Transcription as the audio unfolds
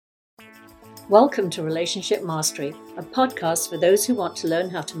Welcome to Relationship Mastery, a podcast for those who want to learn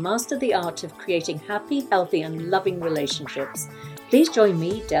how to master the art of creating happy, healthy, and loving relationships. Please join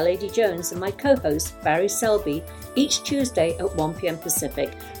me, Lady Jones, and my co-host, Barry Selby, each Tuesday at 1 p.m.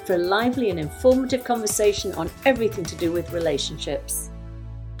 Pacific for a lively and informative conversation on everything to do with relationships.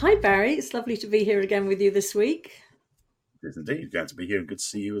 Hi, Barry. It's lovely to be here again with you this week. It is indeed. Glad to be here and good to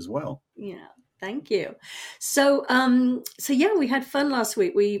see you as well. Yeah. Thank you. So we had fun last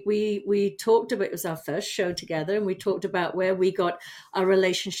week. We talked about, it was our first show together, and we talked about where we got our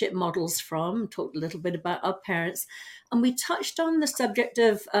relationship models from, talked a little bit about our parents, and we touched on the subject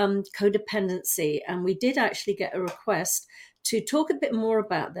of codependency. And we did actually get a request to talk a bit more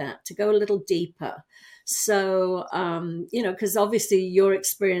about that, to go a little deeper. So, because obviously your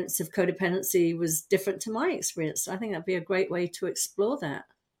experience of codependency was different to my experience. So I think that'd be a great way to explore that.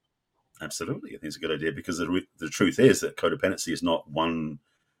 Absolutely. I think it's a good idea because the truth is that codependency is not one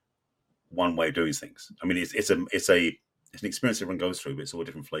way of doing things. I mean, it's an experience everyone goes through, but it's all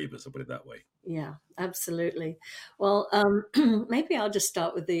different flavors. I'll put it that way. Yeah, absolutely. Well, maybe I'll just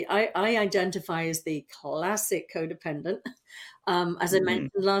start with I identify as the classic codependent. As I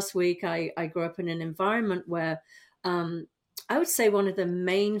mentioned last week, I grew up in an environment where I would say one of the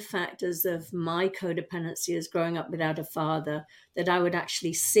main factors of my codependency is growing up without a father that I would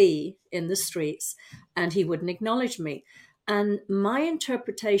actually see in the streets, and he wouldn't acknowledge me. And my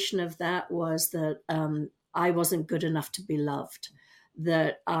interpretation of that was that I wasn't good enough to be loved,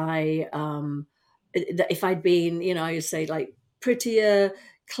 that that if I'd been, I would say like prettier,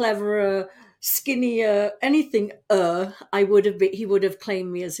 cleverer, skinnier, anything, he would have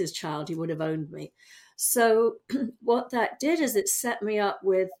claimed me as his child. He would have owned me. So what that did is it set me up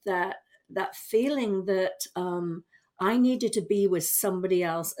with that feeling that I needed to be with somebody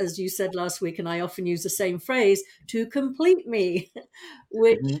else, as you said last week, and I often use the same phrase, to complete me,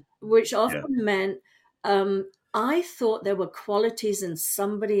 which often meant I thought there were qualities in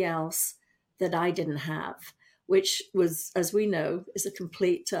somebody else that I didn't have, which was, as we know, is a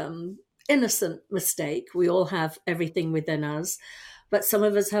complete innocent mistake. We all have everything within us. But some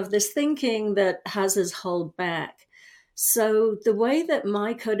of us have this thinking that has us hold back. So the way that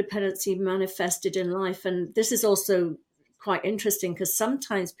my codependency manifested in life, and this is also quite interesting because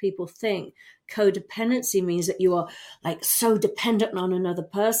sometimes people think codependency means that you are like so dependent on another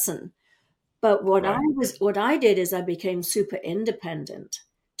person. But what I did is I became super independent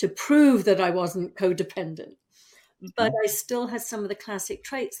to prove that I wasn't codependent. But I still had some of the classic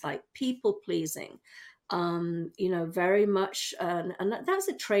traits like people pleasing. Very much, and that's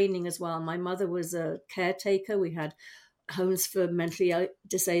a training as well. My mother was a caretaker. We had homes for mentally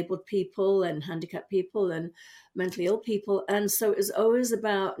disabled people and handicapped people and mentally ill people. And so it was always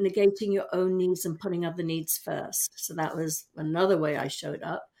about negating your own needs and putting other needs first. So that was another way I showed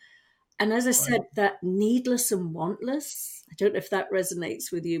up. And as I said, that needless and wantless, I don't know if that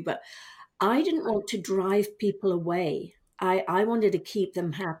resonates with you, but I didn't want to drive people away. I wanted to keep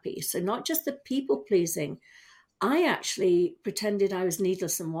them happy. So not just the people pleasing. I actually pretended I was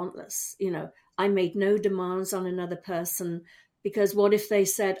needless and wantless. I made no demands on another person because what if they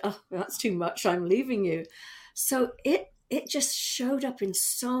said, "Oh, that's too much, I'm leaving you." So it just showed up in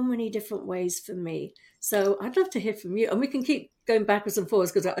so many different ways for me. So I'd love to hear from you. And we can keep going backwards and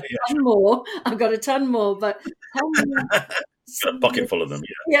forwards because I've got a ton more, but tell me. Got a bucket full of them.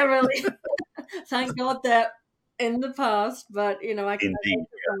 Yeah, really. Thank God they're in the past, but I can Indeed.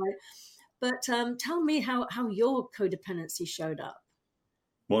 But tell me how your codependency showed up.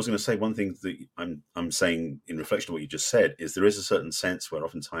 Well, I was going to say one thing that I'm saying in reflection to what you just said is there is a certain sense where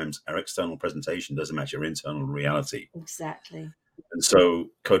oftentimes our external presentation doesn't match our internal reality. Exactly. And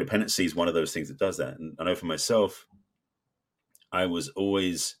so codependency is one of those things that does that. And I know for myself, I was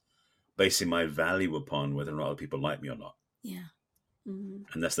always basing my value upon whether or not other people like me or not. Yeah. Mm-hmm.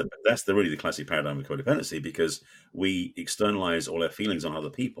 And that's really the classic paradigm of codependency because we externalize all our feelings on other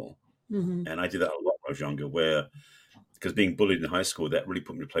people. Mm-hmm. And I did that a lot when I was younger, because being bullied in high school, that really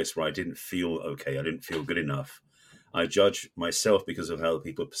put me in a place where I didn't feel okay. I didn't feel good enough. I judged myself because of how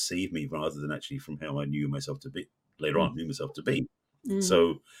people perceive me rather than actually from how I knew myself to be. Later on, knew myself to be. Mm-hmm.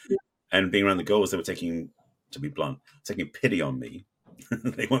 So, and being around the girls, they were taking pity on me.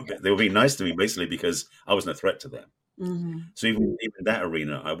 They were being nice to me basically because I wasn't a threat to them. Mm-hmm. So even in that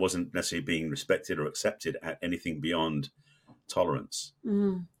arena, I wasn't necessarily being respected or accepted at anything beyond tolerance.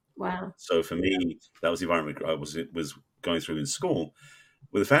 Mm-hmm. Wow. So for me, that was the environment I was going through in school.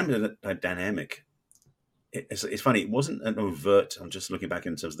 With a family dynamic, it's funny. It wasn't an overt. I'm just looking back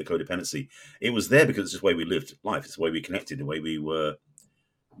in terms of the codependency. It was there because it's just the way we lived life. It's the way we connected, the way we were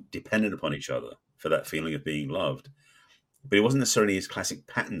dependent upon each other for that feeling of being loved. but it wasn't necessarily his classic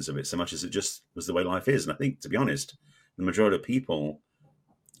patterns of it so much as it just was the way life is. And I think, to be honest, the majority of people,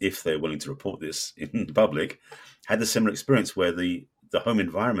 if they're willing to report this in public, had the similar experience where the home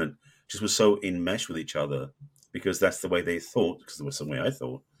environment just was so enmeshed with each other because that's the way they thought, because there was some way I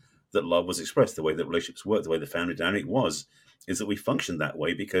thought, that love was expressed, the way that relationships worked, the way the family dynamic was, is that we functioned that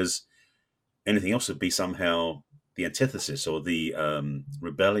way because anything else would be somehow the antithesis or the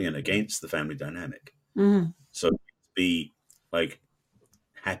rebellion against the family dynamic. Mm. So to be like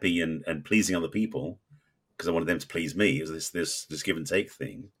happy and pleasing other people because I wanted them to please me, is this give and take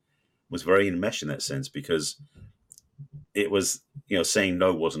thing, was very enmeshed in that sense because it was, saying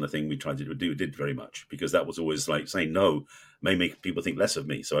no wasn't a thing we tried to do, did very much, because that was always like saying no may make people think less of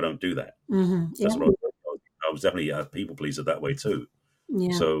me, so I don't do that. Mm-hmm. That's Yeah. what I was definitely a people pleaser that way too.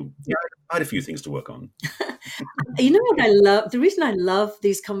 Yeah. So yeah, I had a few things to work on. You know what I love? The reason I love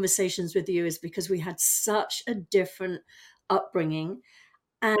these conversations with you is because we had such a different upbringing,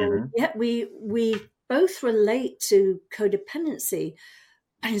 and Hmm. yet we both relate to codependency,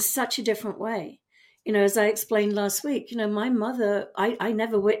 but in such a different way. As I explained last week, my mother, I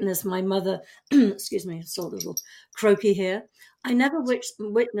never witnessed my mother, excuse me, it's a little croaky here. I never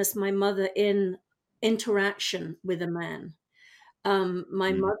witnessed my mother in interaction with a man.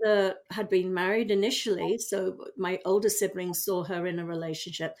 My Hmm. mother had been married initially, so my older siblings saw her in a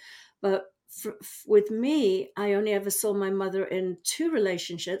relationship. But with me, I only ever saw my mother in two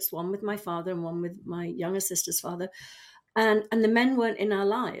relationships, one with my father and one with my younger sister's father. And the men weren't in our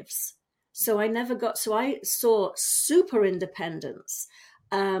lives. So I saw super independence.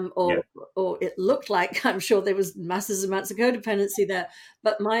 Um, Yeah. or or it looked like, I'm sure there was massive amounts of codependency there,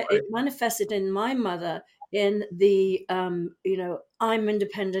 but it Right. manifested in my mother in the I'm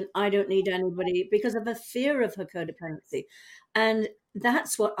independent, I don't need anybody, because of a fear of her codependency. And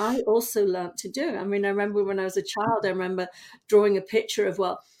that's what I also learned to do. I mean, I remember when I was a child, I remember drawing a picture of,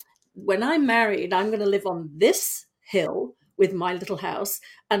 well, when I'm married, I'm going to live on this hill with my little house,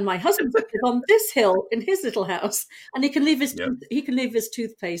 and my husband's going to live on this hill in his little house, and Yeah. he can leave his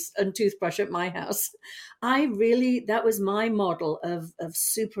toothpaste and toothbrush at my house. That was my model of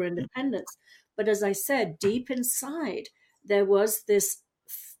super independence. But as I said, deep inside, there was this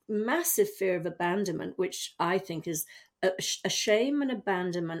massive fear of abandonment, which I think is a shame and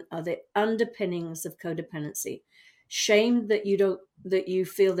abandonment are the underpinnings of codependency. Shame that you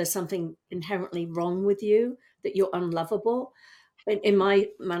feel there's something inherently wrong with you, that you're unlovable, in my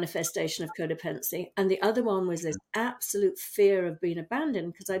manifestation of codependency. And the other one was this absolute fear of being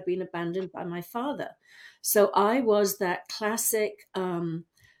abandoned, because I'd been abandoned by my father. So I was that classic.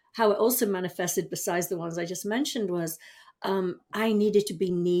 How it also manifested, besides the ones I just mentioned, was I needed to be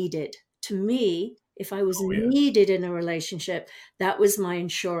needed. To me, if I was Oh yeah. needed in a relationship, that was my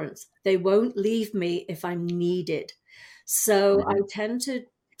insurance. They won't leave me if I'm needed. So I Hmm. tended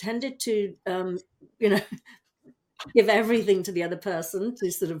to you know give everything to the other person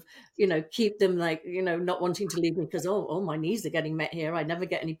to sort of keep them, like, not wanting to leave me because, oh, my needs are getting met here, I never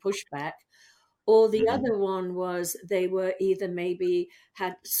get any pushback. Or the Hmm. other one was they were either maybe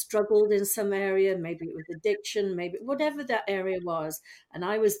had struggled in some area, maybe it was addiction, maybe whatever that area was. And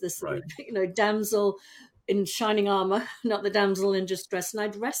I was the sort Right. of, damsel in shining armor, not the damsel in distress. And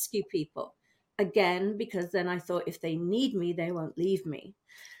I'd rescue people again, because then I thought if they need me, they won't leave me.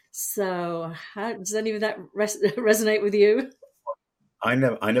 So, does any of that resonate with you? I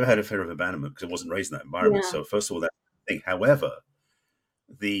never had a fear of abandonment because I wasn't raised in that environment. Yeah. So first of all, that thing. However,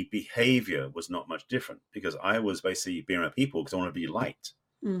 the behavior was not much different because I was basically being around people because I wanted to be liked.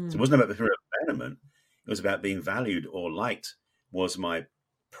 So it Mm, wasn't about the fear of abandonment. It was about being valued or liked was my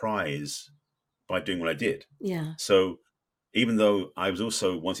prize by doing what I did. yeah. So even though I was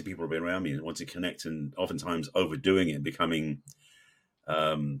also wanting people to be around me and wanting to connect and oftentimes overdoing it and becoming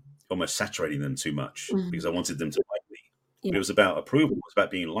almost saturating them too much because Mhm. I wanted them to like me. But Yeah. it was about approval. It was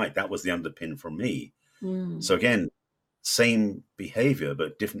about being liked. That was the underpin for me. Mm, So again, same behavior,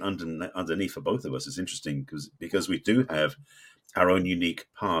 but different underneath for both of us. It's interesting because we do have our own unique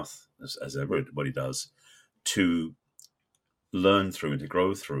path, as everybody does, to learn through and to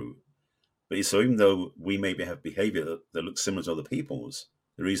grow through. But so even though we maybe have behavior that looks similar to other people's,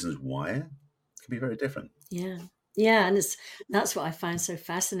 the reasons why can be very different. yeah. Yeah, and that's what I find so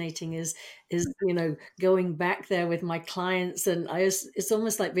fascinating is going back there with my clients, and it's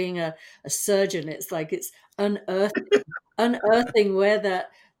almost like being a surgeon. It's like it's unearthing where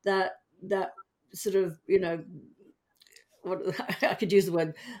that sort of what I could use the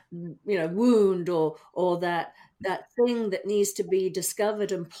word, wound, or that thing that needs to be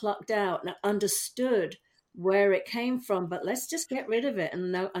discovered and plucked out and understood where it came from. But let's just get rid of it,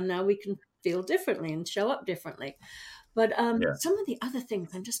 and now we can feel differently and show up differently. But Yeah. some of the other things,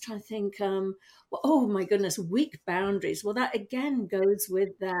 I'm just trying to think. Well, oh my goodness, weak boundaries. Well, that again goes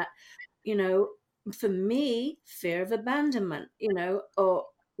with that. You know, for me, fear of abandonment. Or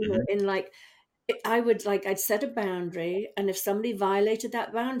Hmm. in like I'd set a boundary, and if somebody violated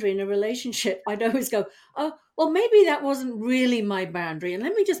that boundary in a relationship, I'd always go, oh, well, maybe that wasn't really my boundary, and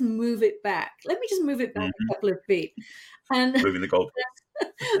let me just move it back. Let me just move it back a Hmm. couple of feet, and Moving the goalpost.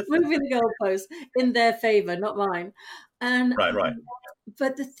 moving the goalposts in their favor, not mine. And Right, right.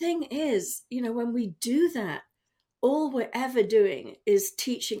 but the thing is, when we do that, all we're ever doing is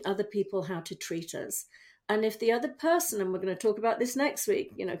teaching other people how to treat us. And if the other person, and we're going to talk about this next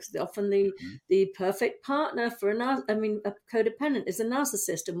week, because often Mhm. the perfect partner for a codependent is a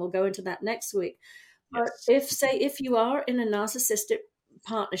narcissist, and we'll go into that next week. But Yes. if you are in a narcissistic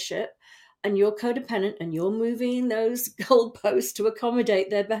partnership and you're codependent and you're moving those goalposts to accommodate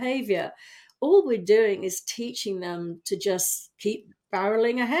their behavior, all we're doing is teaching them to just keep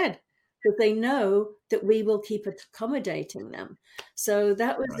barreling ahead because they know that we will keep accommodating them. So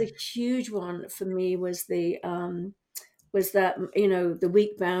that was Right. a huge one for me, was that the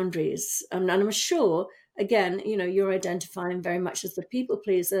weak boundaries. And I'm sure again, you're identifying very much as the people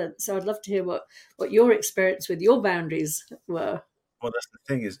pleaser, so I'd love to hear what your experience with your boundaries were. Well, that's the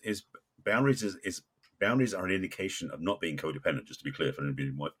thing is boundaries is boundaries are an indication of not being codependent. Just to be clear for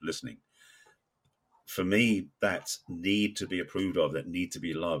anybody listening, for me, that need to be approved of, that need to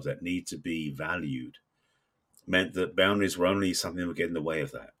be loved, that need to be valued, meant that boundaries were only something that would get in the way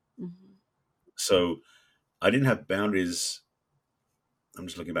of that. Mm-hmm. So I didn't have boundaries. I'm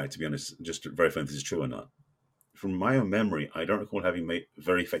just looking back, to be honest, just to verify if this is true or not. From my own memory, I don't recall having made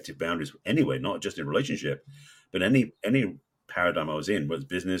very effective boundaries anyway, not just in relationship, but any paradigm I was in, whether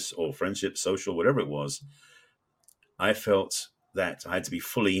business or friendship, social, whatever it was. I felt that I had to be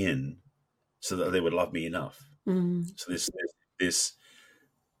fully in so that they would love me enough. Mm-hmm. So this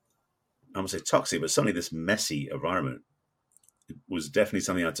I won't say toxic, but certainly this messy environment was definitely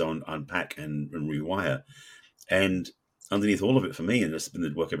something I had to unpack and rewire. And underneath all of it for me, and this has been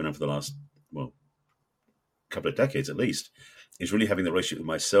the work I've been on for the last, well, couple of decades at least, is really having the relationship with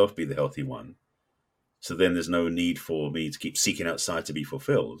myself be the healthy one. So then there's no need for me to keep seeking outside to be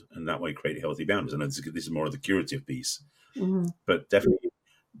fulfilled, and that way create healthy boundaries. And this is more of the curative piece, Mm-hmm. but definitely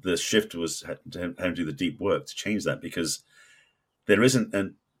the shift was having to do the deep work to change that, because there isn't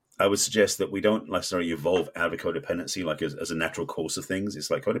an I would suggest that we don't necessarily evolve out of codependency like as a natural course of things. It's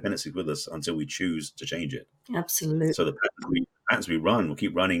like codependency is with us until we choose to change it. Absolutely. So the patterns we run will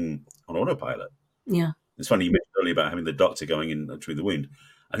keep running on autopilot. Yeah. It's funny you mentioned earlier about having the doctor going in through the wound.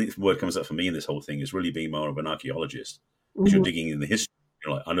 I think the word comes up for me in this whole thing is really being more of an archaeologist, because you're Mm-hmm. digging in the history,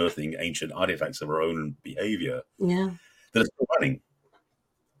 like unearthing ancient artifacts of our own behavior Yeah. that are still running.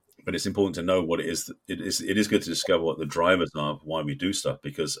 But it's important to know what it is. It is good to discover what the drivers are of why we do stuff,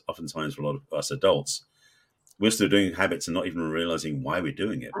 because oftentimes for a lot of us adults, we're still doing habits and not even realizing why we're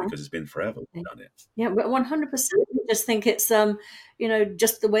doing it, because it's been forever we've done it. Yeah, but 100%. We just think it's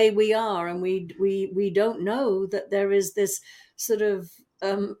just the way we are, and we don't know that there is this sort of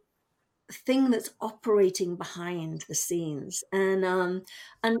thing that's operating behind the scenes. And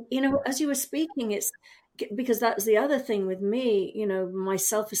as you were speaking, it's because that was the other thing with me. My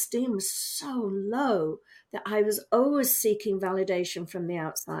self-esteem was so low that I was always seeking validation from the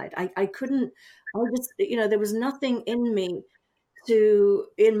outside. I couldn't. I just, there was nothing in me to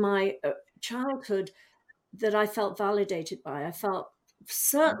in my childhood that I felt validated by. I felt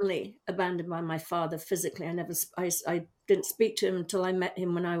certainly abandoned by my father physically. I didn't speak to him until I met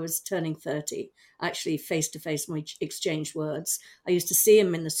him when I was turning 30, actually face to face, we exchanged words. I used to see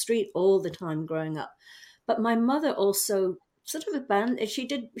him in the street all the time growing up. But my mother also sort of abandoned,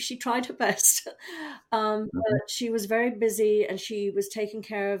 she tried her best. Mhm. But she was very busy, and she was taking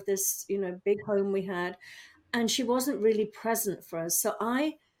care of this, big home we had, and she wasn't really present for us. So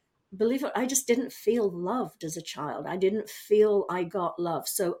I believe it, I just didn't feel loved as a child. I didn't feel I got love.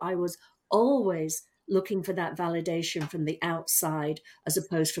 So I was always looking for that validation from the outside as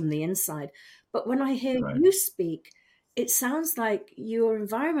opposed from the inside. But when I hear Right. you speak, it sounds like your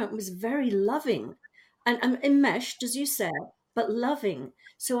environment was very loving and enmeshed, as you said, but loving.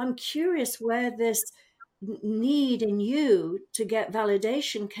 So I'm curious where this need in you to get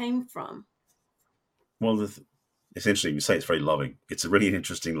validation came from. Well, it's interesting. You say it's very loving. It's a really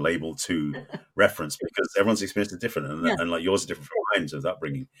interesting label to reference, because everyone's experience is different, Yeah. and like yours is different from mine of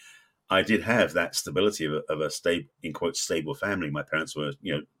upbringing. I did have that stability of a stable, in quotes, stable family. My parents were,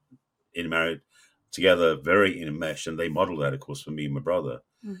 in married together, very in mesh, and they modeled that, of course, for me and my brother.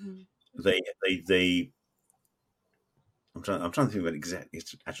 Hmm. They I'm trying to think of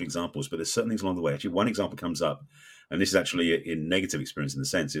actual examples, but there's certain things along the way. Actually, one example comes up, and this is actually a negative experience in the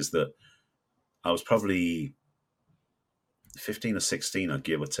sense is that I was probably 15 or 16, I'd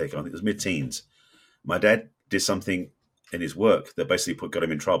give or take. I think it was mid-teens. My dad did something in his work that basically got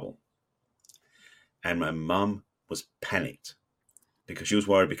him in trouble, and my mum was panicked because she was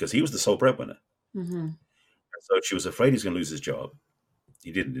worried because he was the sole breadwinner. Mm-hmm. So she was afraid he was going to lose his job.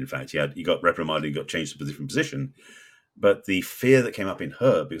 He didn't, in fact. He got reprimanded, he got changed to a different position. But the fear that came up in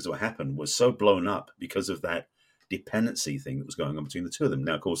her because of what happened was so blown up because of that dependency thing that was going on between the two of them.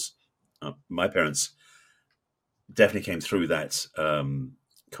 Now, of course, my parents definitely came through that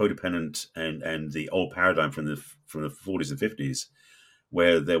codependent and the old paradigm from the 40s and 50s,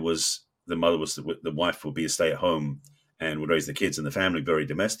 where there was the mother was the wife would be a stay at home and would raise the kids, and the family very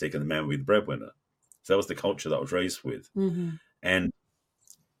domestic, and the man would be the breadwinner. So that was the culture that I was raised with, Mm-hmm. and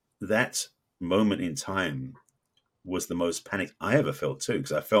that moment in time was the most panic I ever felt too,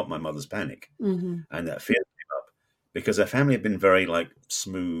 because I felt my mother's panic Mm-hmm. and that fear came up because her family had been very like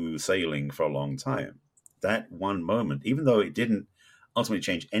smooth sailing for a long time. That one moment, even though it didn't ultimately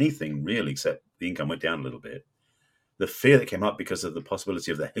change anything really, except the income went down a little bit, the fear that came up because of the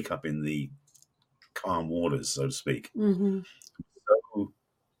possibility of the hiccup in the calm waters, so to speak, Mm-hmm.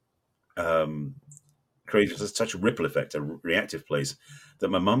 so, created such a ripple effect, a reactive place, that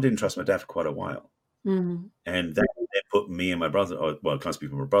my mum didn't trust my dad for quite a while. Mm-hmm. And that put me and my brother, or well, I can't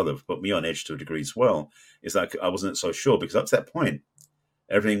speak for my brother, put me on edge to a degree as well. Is like I wasn't so sure because up to that point,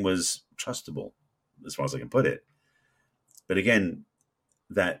 everything was trustable, as far as I can put it. But again,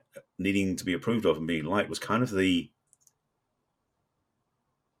 that needing to be approved of and being liked was kind of the.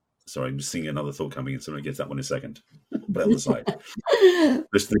 Sorry, I'm just seeing another thought coming in, so I'm going to get that one in a second. Put that on the side.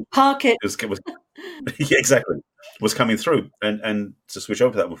 This thing Park it. was yeah, exactly, was coming through, and to switch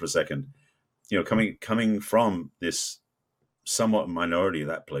over that one for a second, coming from this somewhat minority of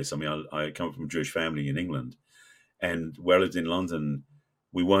that place. I mean, I come from a Jewish family in England, and where I lived in London,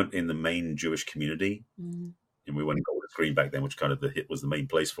 we weren't in the main Jewish community, Mm-hmm. and we weren't in Golders Green back then, which kind of was the main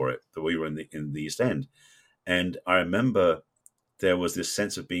place for it. But we were in the East End, and I remember there was this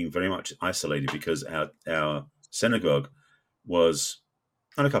sense of being very much isolated because our synagogue was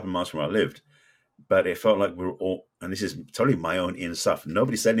only a couple of miles from where I lived, but it felt like we were all, and this is totally my own inner stuff.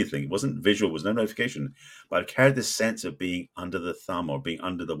 Nobody said anything. It wasn't visual, there was no notification, but I carried this sense of being under the thumb or being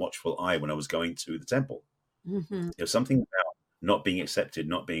under the watchful eye when I was going to the temple. Mm-hmm. There was something about not being accepted,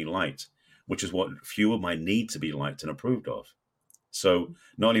 not being liked, which is what fueled my need to be liked and approved of. So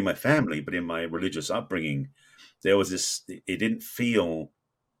not only my family, but in my religious upbringing, there was this, it didn't feel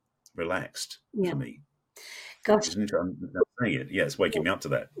relaxed Yeah. for me. Gosh. I'm saying it. Yeah, it's waking me up to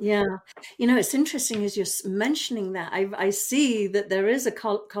that. Yeah. It's interesting as you're mentioning that. I see that there is a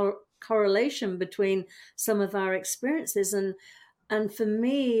correlation between some of our experiences, and for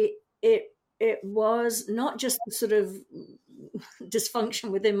me, it was not just the sort of dysfunction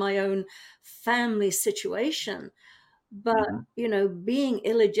within my own family situation, but Hmm. being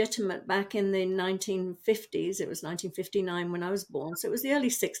illegitimate back in the 1950s. It was 1959 when I was born, so it was the early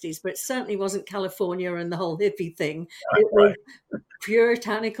 60s, but it certainly wasn't California and the whole hippie thing. It was Right.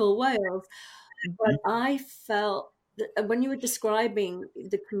 puritanical Wales. But I felt that when you were describing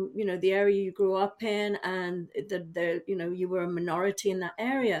the area you grew up in, and you were a minority in that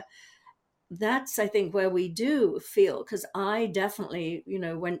area, that's, I think, where we do feel, because I definitely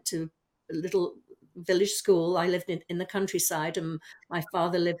went to a little village school. I lived in the countryside, and my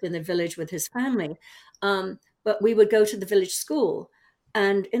father lived in the village with his family. But we would go to the village school,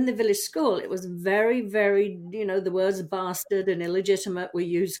 and in the village school it was very, very, the words bastard and illegitimate were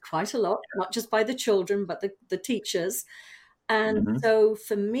used quite a lot, not just by the children but the teachers. And Hmm. so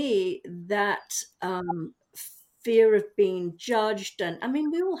for me, that fear of being judged, and I mean,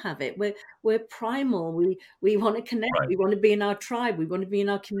 we all have it. We're primal. We want to connect. Right. We want to be in our tribe. We want to be in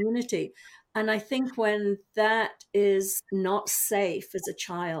our community. And I think when that is not safe as a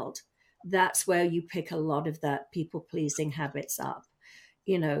child, that's where you pick a lot of that people pleasing habits up.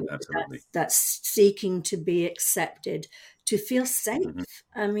 Absolutely. That's seeking to be accepted, to feel Hmm. safe.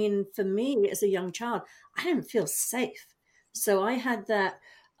 I mean, for me as a young child, I didn't feel safe. So I had that,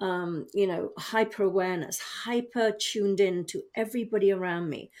 hyper awareness, hyper tuned in to everybody around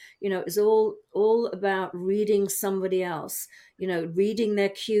me. It was all about reading somebody else, reading their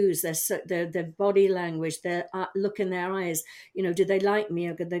cues, their body language, their look in their eyes. Do they like me?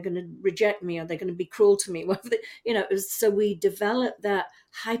 Or are they going to reject me? Are they going to be cruel to me? So we develop that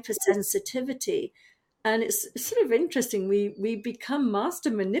hypersensitivity, and it's sort of interesting. We become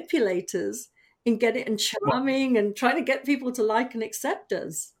master manipulators in getting and Well, charming and trying to get people to like and accept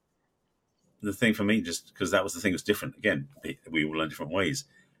us. the thing for me, just because that was the thing that's different, again, we all learn different ways,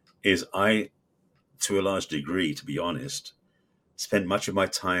 is I, to a large degree, to be honest, spent much of my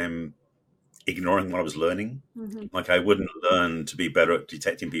time ignoring what I was learning. Mm-hmm. Like I wouldn't learn to be better at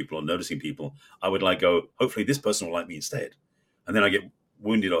detecting people or noticing people. I would like go, hopefully this person will like me instead. And then I get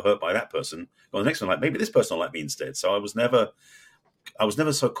wounded or hurt by that person. Go the next one, like maybe this person will like me instead. So I was never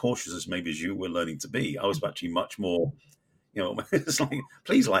so cautious as maybe as you were learning to be. I was actually much more, it's like,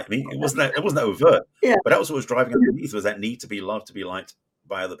 please like me. It wasn't that overt. Yeah. But that was what was driving underneath, was that need to be loved, to be liked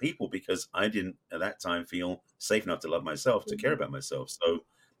by other people, because I didn't at that time feel safe enough to love myself, to care about myself. So,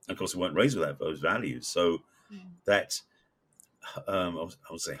 of course, we weren't raised with those values. So that, I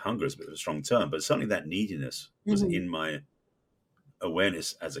would say hunger is a bit of a strong term, but certainly that neediness was in my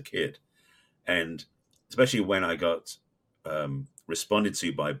awareness as a kid. And especially when I got responded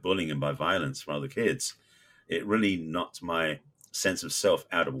to by bullying and by violence from other kids, it really knocked my sense of self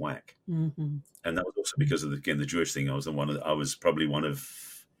out of whack. Mm-hmm. And that was also because of the Jewish thing. I was probably one of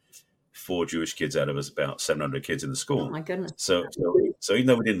 4 Jewish kids out of us about 700 kids in the school. Oh my goodness! So even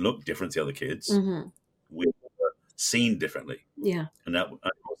though we didn't look different to other kids, we were seen differently. Yeah. And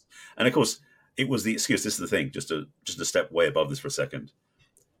of course, it was the excuse. This is the thing. Just a step way above this for a second.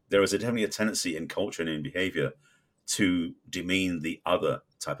 There was definitely a tendency in culture and in behavior to demean the other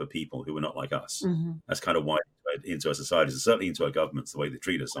type of people who were not like us. Mm-hmm. That's kind of why into our societies, and certainly into our governments, the way they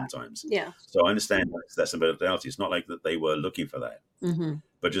treat us sometimes. Yeah. So I understand that's a bit of reality. It's not like that they were looking for that,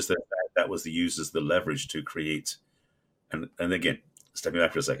 but just that was the used as the leverage to create. And again, stepping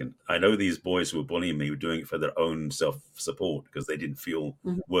back for a second, I know these boys who were bullying me were doing it for their own self-support because they didn't feel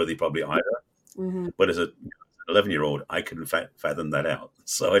worthy probably either. But as an 11-year-old, I couldn't fathom that out.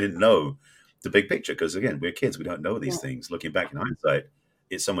 So I didn't know the big picture because, again, we're kids. We don't know these things. Looking back in hindsight,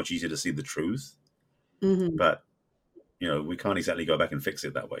 it's so much easier to see the truth. But, we can't exactly go back and fix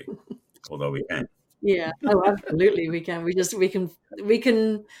it that way, although we can. Yeah. Oh, absolutely. We can. We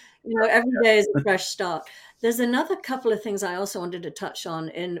can, every day is a fresh start. There's another couple of things I also wanted to touch on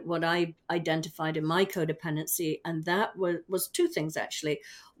in what I identified in my codependency. And that was 2 things, actually.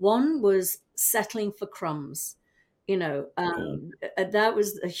 One was settling for crumbs. That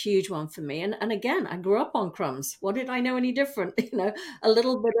was a huge one for me. And again, I grew up on crumbs. What did I know any different? A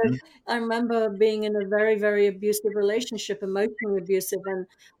little bit of, I remember being in a very, very abusive relationship, emotionally abusive,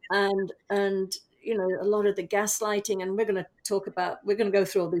 and a lot of the gaslighting, and we're going to go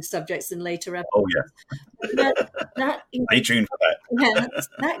through all these subjects in later episodes. Oh yeah. Stay tuned for that. Yeah,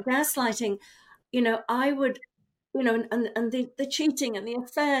 that gaslighting, I would, and the cheating and the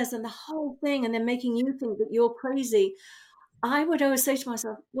affairs and the whole thing, and then making you think that you're crazy. I would always say to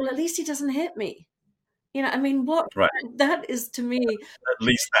myself, well, at least he doesn't hit me. What that is to me. At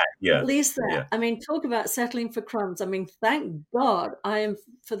least that, yeah. At least that. Yeah. Talk about settling for crumbs. Thank God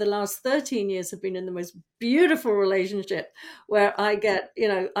for the last 13 years have been in the most beautiful relationship where I get,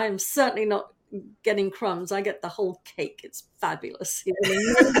 I'm certainly not getting crumbs. I get the whole cake. It's fabulous.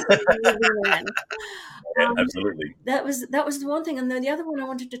 Absolutely. That was the one thing. And then the other one I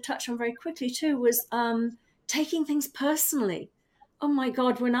wanted to touch on very quickly too was taking things personally. Oh my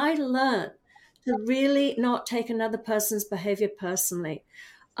God, when I learned to really not take another person's behavior personally.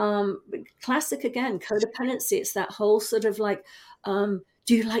 Classic again, codependency. It's that whole sort of like, do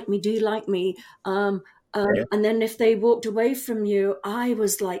you like me? Do you like me? And then if they walked away from you, I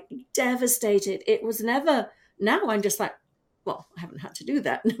was like devastated. It was never, now I'm just like, well, I haven't had to do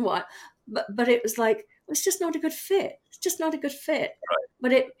that in a while. But it was like, it's just not a good fit. It's just not a good fit. Right.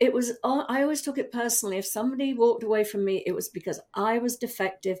 But it was, I always took it personally. If somebody walked away from me, it was because I was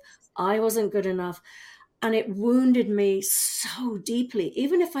defective. I wasn't good enough. And it wounded me so deeply.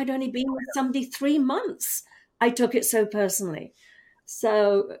 Even if I'd only been with somebody 3 months, I took it so personally.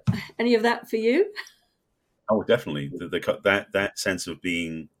 So any of that for you? Oh, definitely. That sense of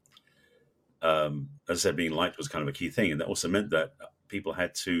being, as I said, being liked was kind of a key thing. And that also meant that people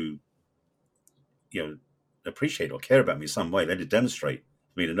had to, appreciate or care about me in some way. They had to demonstrate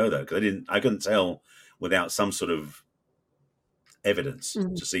for me to know that, because I couldn't tell without some sort of evidence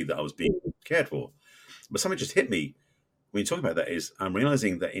to see that I was being cared for. But something just hit me when you talk about that is I'm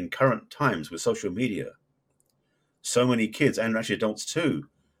realizing that in current times with social media, so many kids, and actually adults too,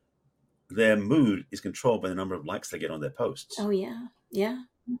 their mood is controlled by the number of likes they get on their posts. Oh yeah. Yeah.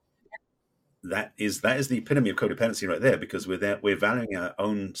 That is the epitome of codependency right there, because we're valuing our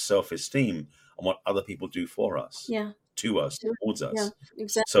own self-esteem on what other people do for us, to us, towards us. Yeah,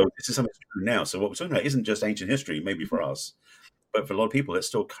 exactly. So this is something that's true now. So what we're talking about isn't just ancient history, maybe for us, but for a lot of people, it's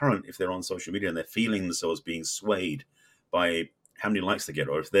still current if they're on social media and they're feeling themselves being swayed by how many likes they get,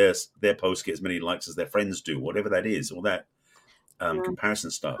 or if their post gets as many likes as their friends do, whatever that is, all that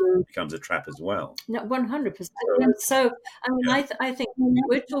comparison stuff becomes a trap as well. No, 100%. And so, I mean, Yeah. I think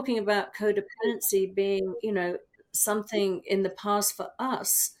we're talking about codependency being, something in the past for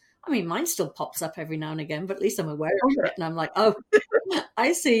us. I mean, mine still pops up every now and again, but at least I'm aware of it, and I'm like, oh,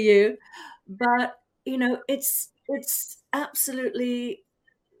 I see you. But it's absolutely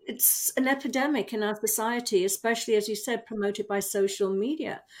it's an epidemic in our society, especially as you said, promoted by social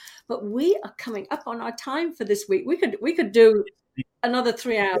media. But we are coming up on our time for this week. We could do another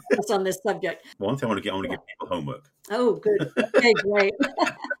 3 hours on this subject. One thing I want to give people homework. Oh, good. Okay, great.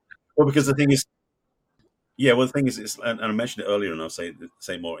 Well, because the thing is, the thing is, and I mentioned it earlier, and I'll say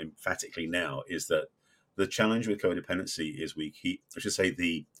more emphatically now, is that the challenge with codependency is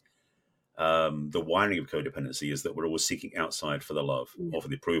the wiring of codependency is that we're always seeking outside for the love or for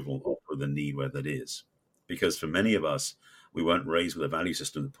the approval or for the need, where that is. Because for many of us, we weren't raised with a value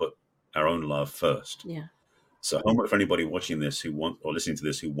system to put our own love first. Yeah. So homework for anybody watching this or listening to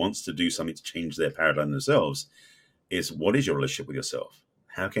this who wants to do something to change their paradigm themselves is, what is your relationship with yourself?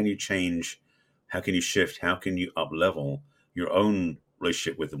 How can you change? How can you shift? How can you up-level your own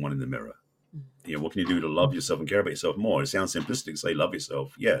relationship with the one in the mirror? What can you do to love yourself and care about yourself more? It sounds simplistic to say love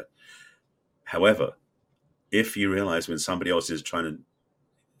yourself. Yeah. However, if you realize when somebody else is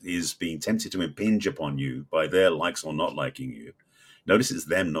being tempted to impinge upon you by their likes or not liking you, notice it's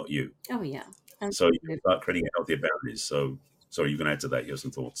them, not you. Oh, yeah. So you can start creating healthier boundaries. So, sorry, you can add to that. You have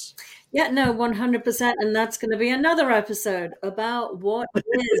some thoughts. Yeah, no, 100%. And that's going to be another episode about what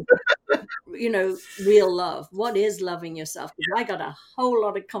is, real love. What is loving yourself? Because I got a whole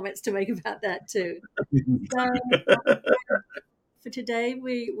lot of comments to make about that too. So, for today,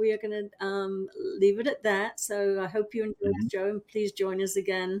 we are going to leave it at that. So I hope you enjoyed the show, and please join us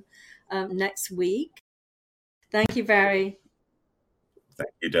again next week. Thank you, Barry.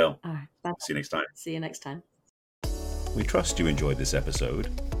 Thank you, Del. All right, bye. See you next time. See you next time. We trust you enjoyed this episode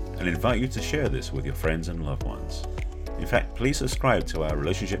and invite you to share this with your friends and loved ones. In fact, please subscribe to our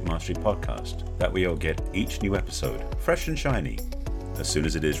Relationship Mastery podcast. That way you'll get each new episode fresh and shiny as soon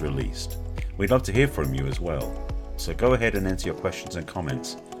as it is released. We'd love to hear from you as well. So go ahead and enter your questions and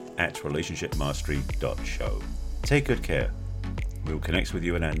comments at relationshipmastery.show. Take good care. We will connect with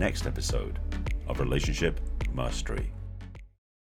you in our next episode of Relationship Mastery.